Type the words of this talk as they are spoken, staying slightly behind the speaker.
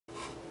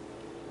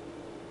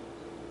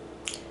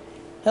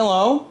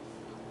Hello.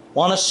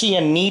 Want to see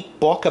a neat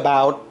book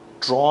about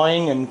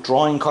drawing and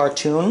drawing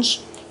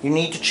cartoons? You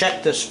need to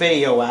check this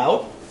video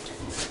out.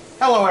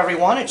 Hello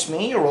everyone, it's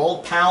me, your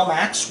old pal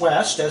Max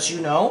West. As you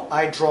know,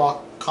 I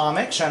draw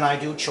comics and I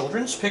do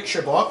children's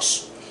picture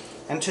books.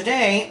 And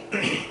today,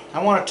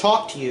 I want to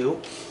talk to you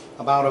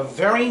about a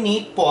very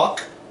neat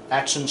book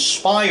that's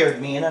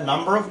inspired me in a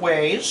number of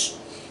ways.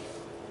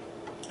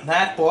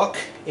 That book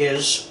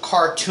is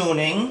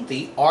Cartooning,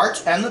 the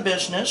Art and the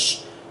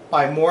Business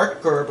by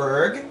Mort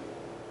Gerberg.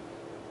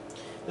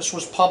 This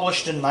was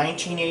published in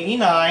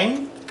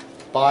 1989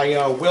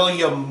 by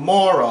William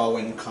Morrow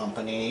and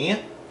Company.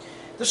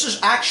 This is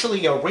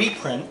actually a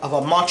reprint of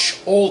a much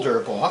older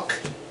book.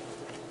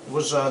 It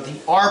was the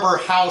Arbor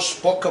House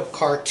Book of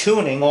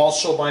Cartooning,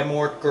 also by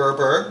Mort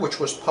Gerberg, which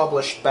was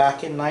published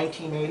back in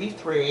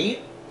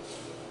 1983.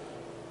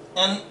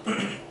 And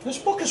this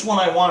book is one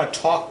I want to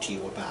talk to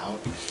you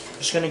about. I'm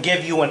just going to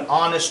give you an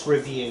honest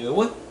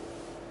review.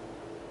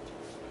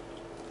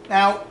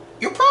 Now,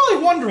 you're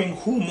probably wondering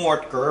who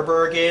Mort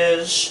Gerberg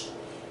is.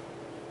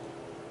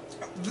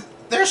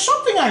 There's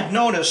something I've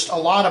noticed a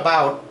lot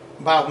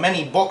about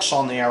many books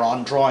on there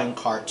on drawing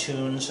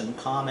cartoons and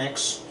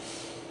comics.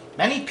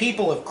 Many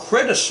people have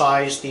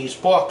criticized these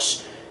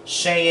books,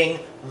 saying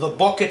the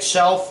book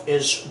itself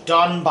is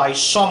done by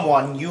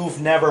someone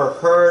you've never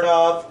heard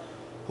of,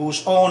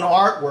 whose own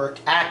artwork,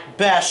 at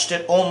best,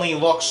 it only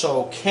looks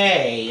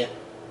okay,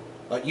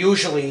 but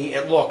usually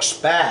it looks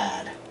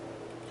bad.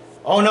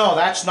 Oh no,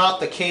 that's not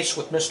the case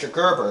with Mr.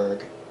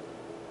 Gerberg.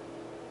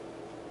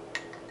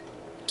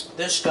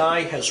 This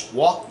guy has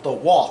walked the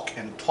walk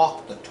and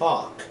talked the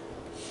talk.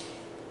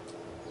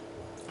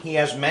 He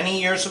has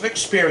many years of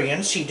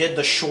experience. He did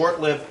the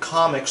short-lived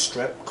comic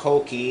strip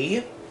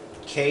Koky,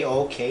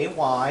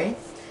 K-O-K-Y.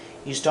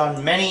 He's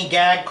done many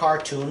gag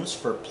cartoons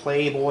for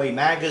Playboy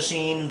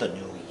magazine, The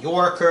New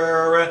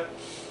Yorker,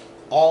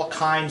 all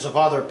kinds of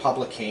other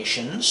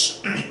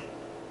publications.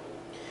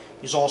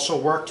 He's also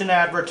worked in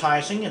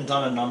advertising and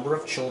done a number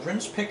of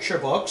children's picture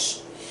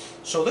books.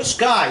 So this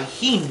guy,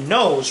 he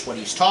knows what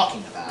he's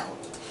talking about.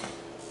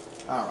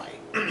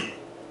 Alright.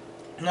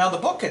 Now the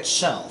book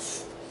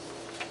itself.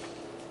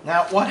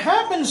 Now what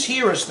happens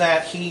here is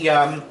that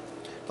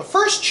the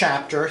first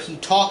chapter, he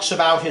talks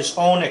about his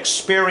own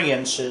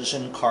experiences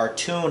in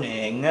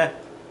cartooning.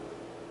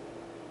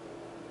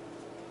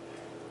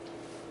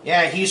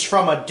 Yeah, he's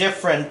from a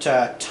different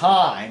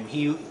time.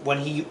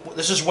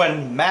 This is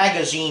when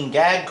magazine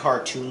gag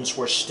cartoons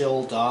were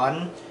still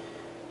done.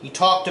 He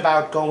talked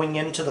about going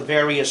into the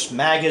various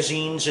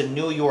magazines in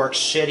New York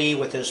City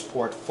with his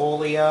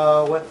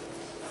portfolio.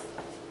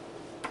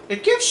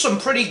 It gives some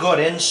pretty good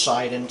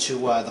insight into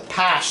the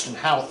past and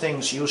how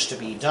things used to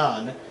be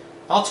done.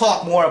 I'll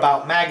talk more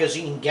about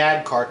magazine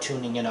gag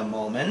cartooning in a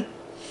moment.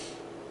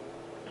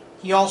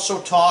 He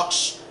also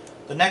talks...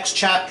 The next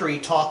chapter he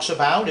talks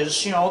about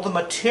is, the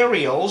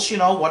materials,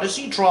 what does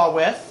he draw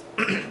with?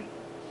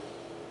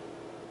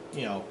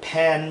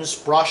 Pens,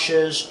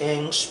 brushes,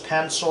 inks,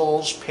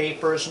 pencils,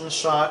 papers, and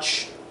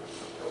such.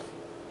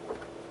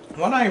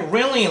 What I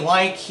really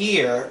like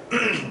here,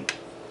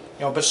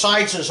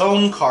 besides his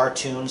own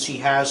cartoons, he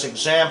has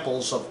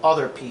examples of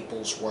other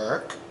people's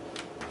work.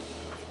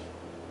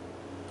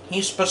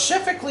 He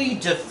specifically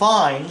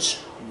defines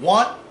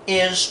what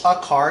is a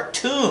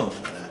cartoon.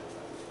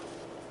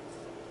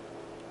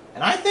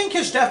 And I think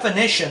his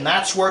definition,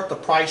 that's worth the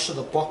price of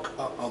the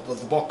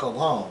book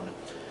alone.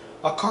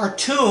 A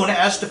cartoon,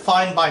 as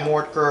defined by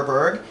Mort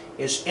Gerberg,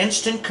 is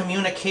instant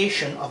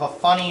communication of a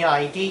funny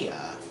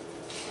idea.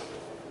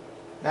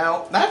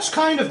 Now, that's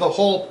kind of the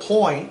whole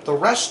point. The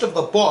rest of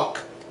the book,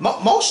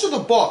 most of the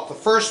book, the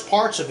first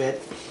parts of it,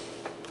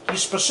 he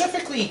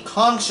specifically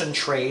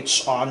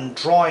concentrates on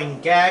drawing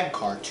gag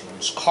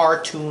cartoons,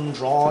 cartoon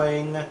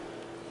drawing,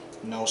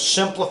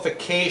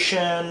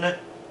 simplification,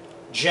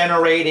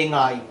 generating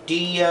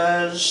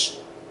ideas,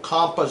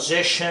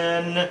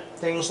 composition,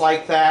 things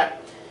like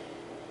that.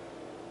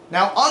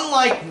 Now,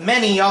 unlike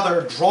many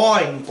other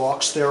drawing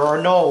books, there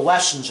are no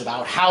lessons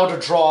about how to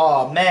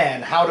draw a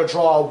man, how to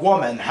draw a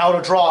woman, how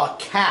to draw a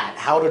cat,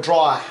 how to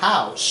draw a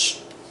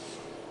house.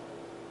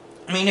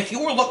 I mean, if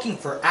you were looking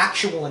for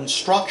actual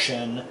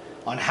instruction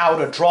on how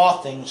to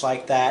draw things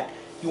like that,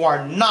 you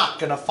are not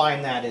going to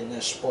find that in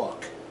this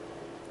book.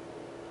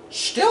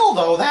 Still,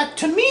 though,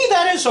 to me,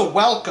 that is a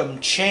welcome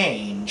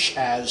change,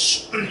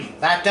 as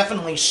that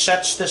definitely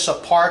sets this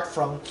apart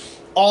from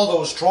all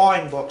those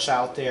drawing books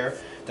out there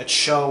that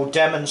show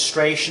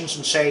demonstrations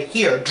and say,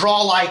 here,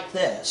 draw like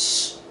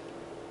this.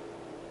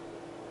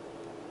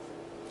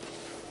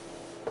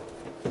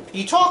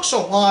 He talks a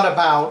lot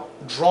about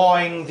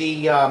drawing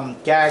the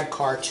gag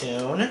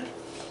cartoon,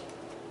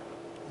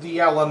 the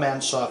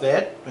elements of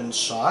it, and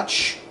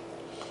such.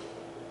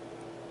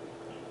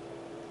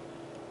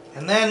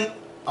 And then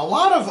a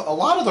lot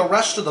of the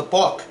rest of the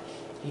book,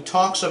 he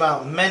talks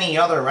about many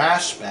other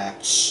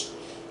aspects,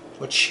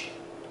 which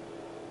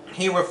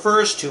he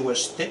refers to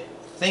as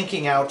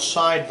thinking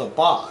outside the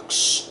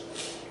box.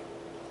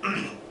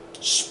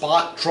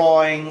 spot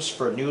drawings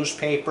for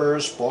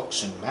newspapers,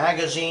 books, and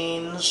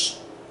magazines.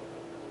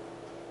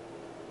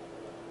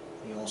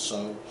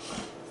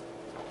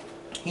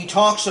 He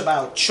talks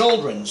about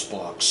children's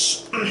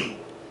books.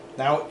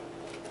 Now,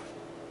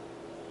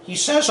 he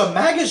says a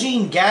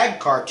magazine gag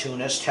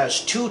cartoonist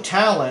has two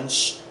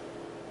talents,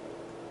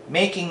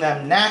 making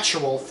them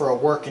natural for a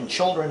work in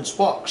children's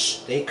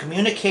books. They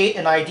communicate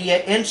an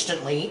idea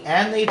instantly,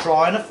 and they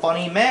draw in a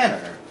funny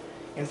manner.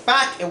 In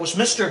fact, it was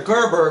Mr.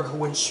 Gerberg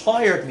who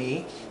inspired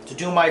me to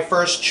do my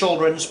first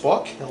children's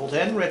book,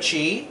 Hilda and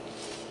Richie.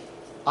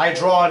 I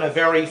draw in a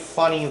very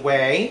funny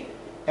way,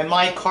 and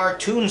my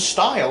cartoon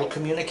style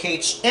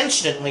communicates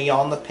instantly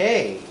on the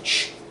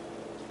page.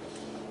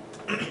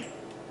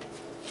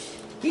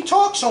 He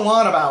talks a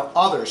lot about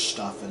other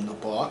stuff in the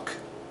book,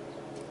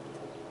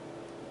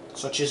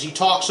 such as he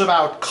talks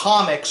about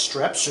comic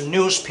strips or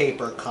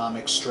newspaper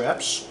comic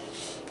strips.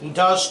 He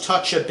does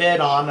touch a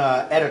bit on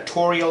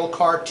editorial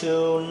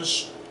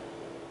cartoons,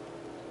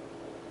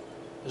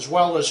 as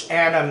well as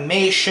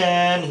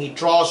animation. He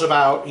talks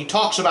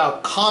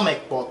about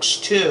comic books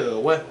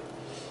too,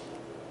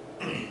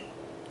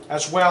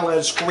 as well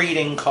as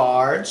greeting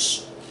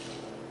cards,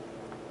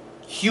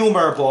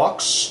 humor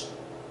books,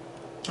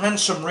 and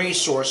some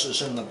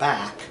resources in the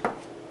back.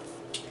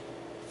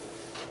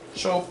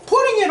 So,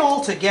 putting it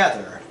all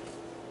together,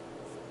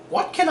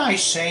 what can I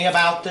say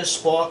about this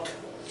book?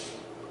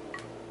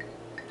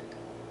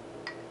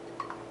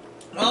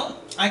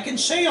 Well, I can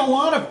say a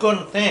lot of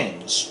good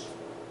things.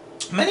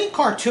 Many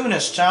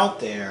cartoonists out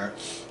there,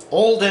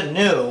 old and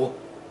new,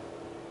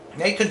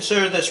 they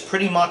consider this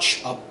pretty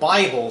much a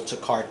Bible to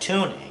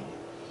cartooning.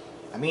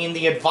 I mean,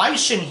 the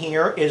advice in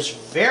here is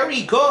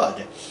very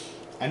good.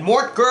 And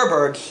Mort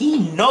Gerberg, he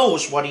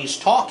knows what he's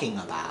talking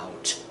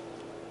about.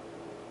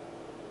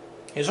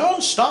 His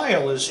own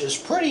style is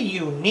pretty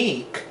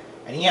unique,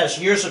 and he has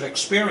years of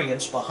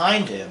experience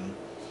behind him.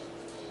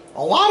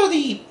 A lot of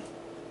the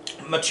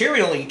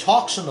material he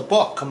talks in the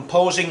book,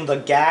 composing the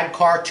gag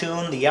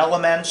cartoon, the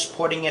elements,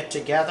 putting it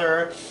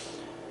together,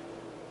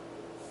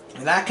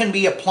 that can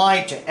be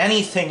applied to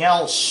anything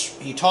else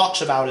he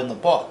talks about in the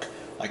book,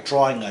 like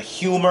drawing a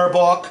humor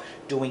book,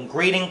 doing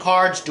greeting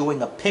cards,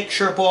 doing a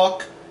picture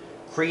book,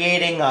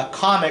 creating a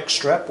comic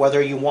strip,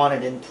 whether you want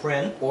it in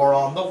print or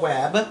on the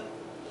web.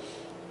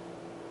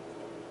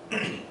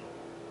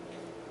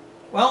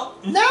 Well,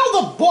 now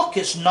the book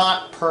is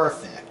not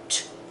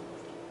perfect.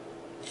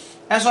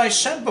 As I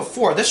said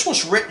before, this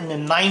was written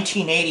in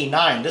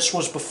 1989. This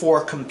was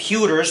before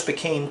computers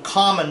became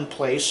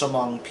commonplace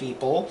among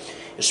people,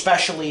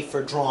 especially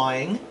for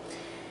drawing.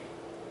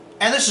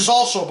 And this is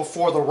also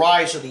before the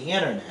rise of the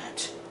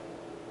internet.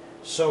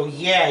 So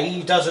yeah,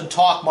 he doesn't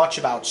talk much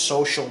about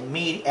social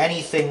media,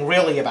 anything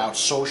really about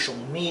social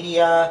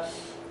media,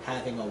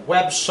 having a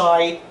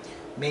website,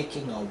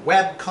 making a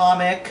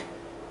webcomic,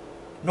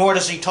 nor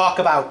does he talk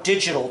about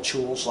digital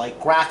tools like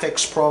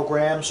graphics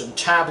programs and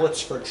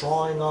tablets for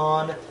drawing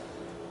on.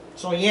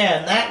 So yeah,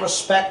 in that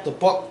respect, the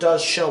book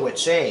does show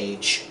its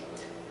age.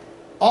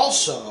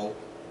 Also,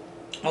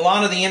 a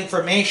lot of the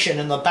information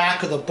in the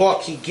back of the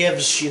book, he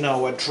gives,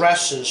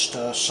 addresses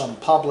to some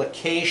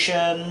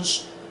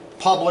publications,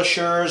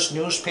 publishers,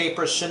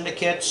 newspaper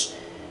syndicates.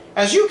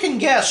 As you can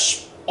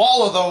guess,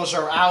 all of those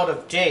are out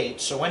of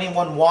date, so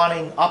anyone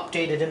wanting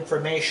updated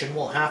information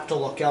will have to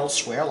look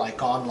elsewhere,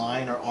 like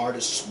online or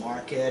Artist's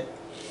Market.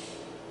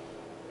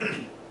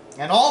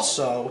 And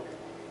also,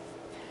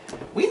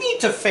 we need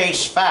to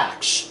face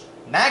facts.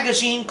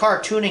 Magazine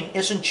cartooning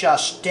isn't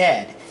just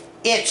dead.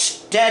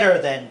 It's deader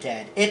than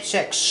dead. It's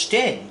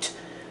extinct.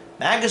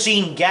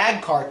 Magazine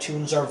gag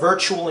cartoons are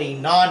virtually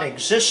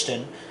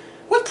non-existent,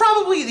 with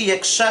probably the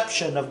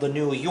exception of the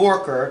New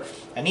Yorker,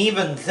 and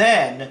even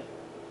then,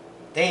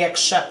 they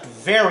accept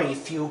very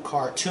few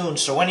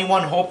cartoons, so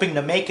anyone hoping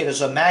to make it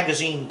as a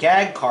magazine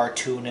gag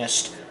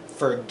cartoonist,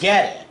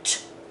 forget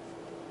it.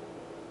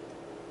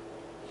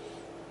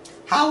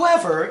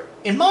 However,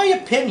 in my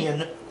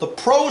opinion, the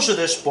pros of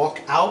this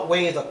book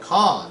outweigh the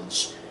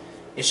cons.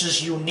 This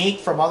is unique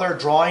from other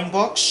drawing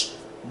books.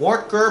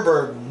 Mort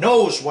Gerberg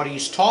knows what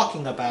he's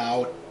talking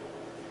about,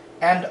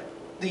 and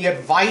the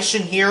advice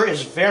in here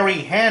is very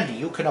handy.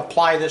 You can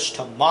apply this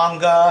to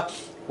manga,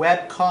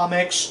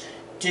 webcomics,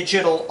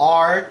 digital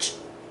art.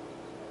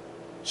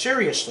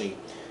 Seriously,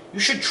 you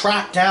should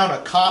track down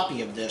a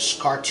copy of this,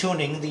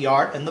 Cartooning, the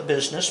Art and the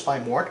Business by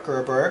Mort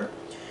Gerberg.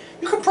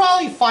 You can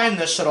probably find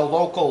this at a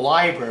local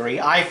library.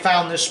 I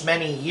found this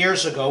many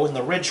years ago in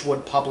the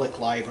Ridgewood Public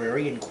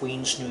Library in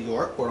Queens, New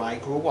York, where I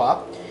grew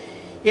up.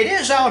 It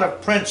is out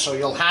of print, so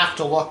you'll have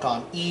to look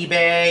on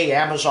eBay,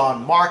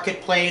 Amazon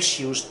Marketplace,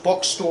 used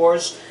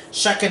bookstores,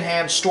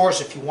 secondhand stores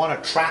if you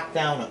want to track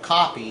down a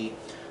copy,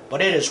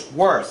 but it is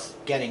worth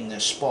getting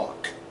this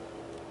book.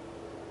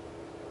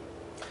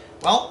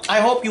 Well,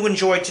 I hope you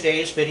enjoyed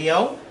today's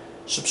video.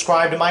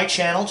 Subscribe to my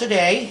channel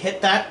today.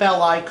 Hit that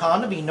bell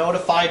icon to be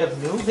notified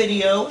of new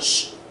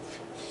videos.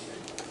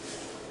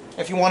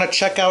 If you want to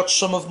check out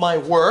some of my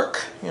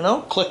work,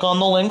 click on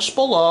the links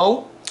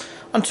below.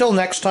 Until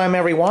next time,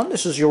 everyone,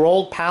 this is your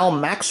old pal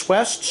Max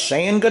West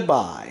saying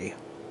goodbye.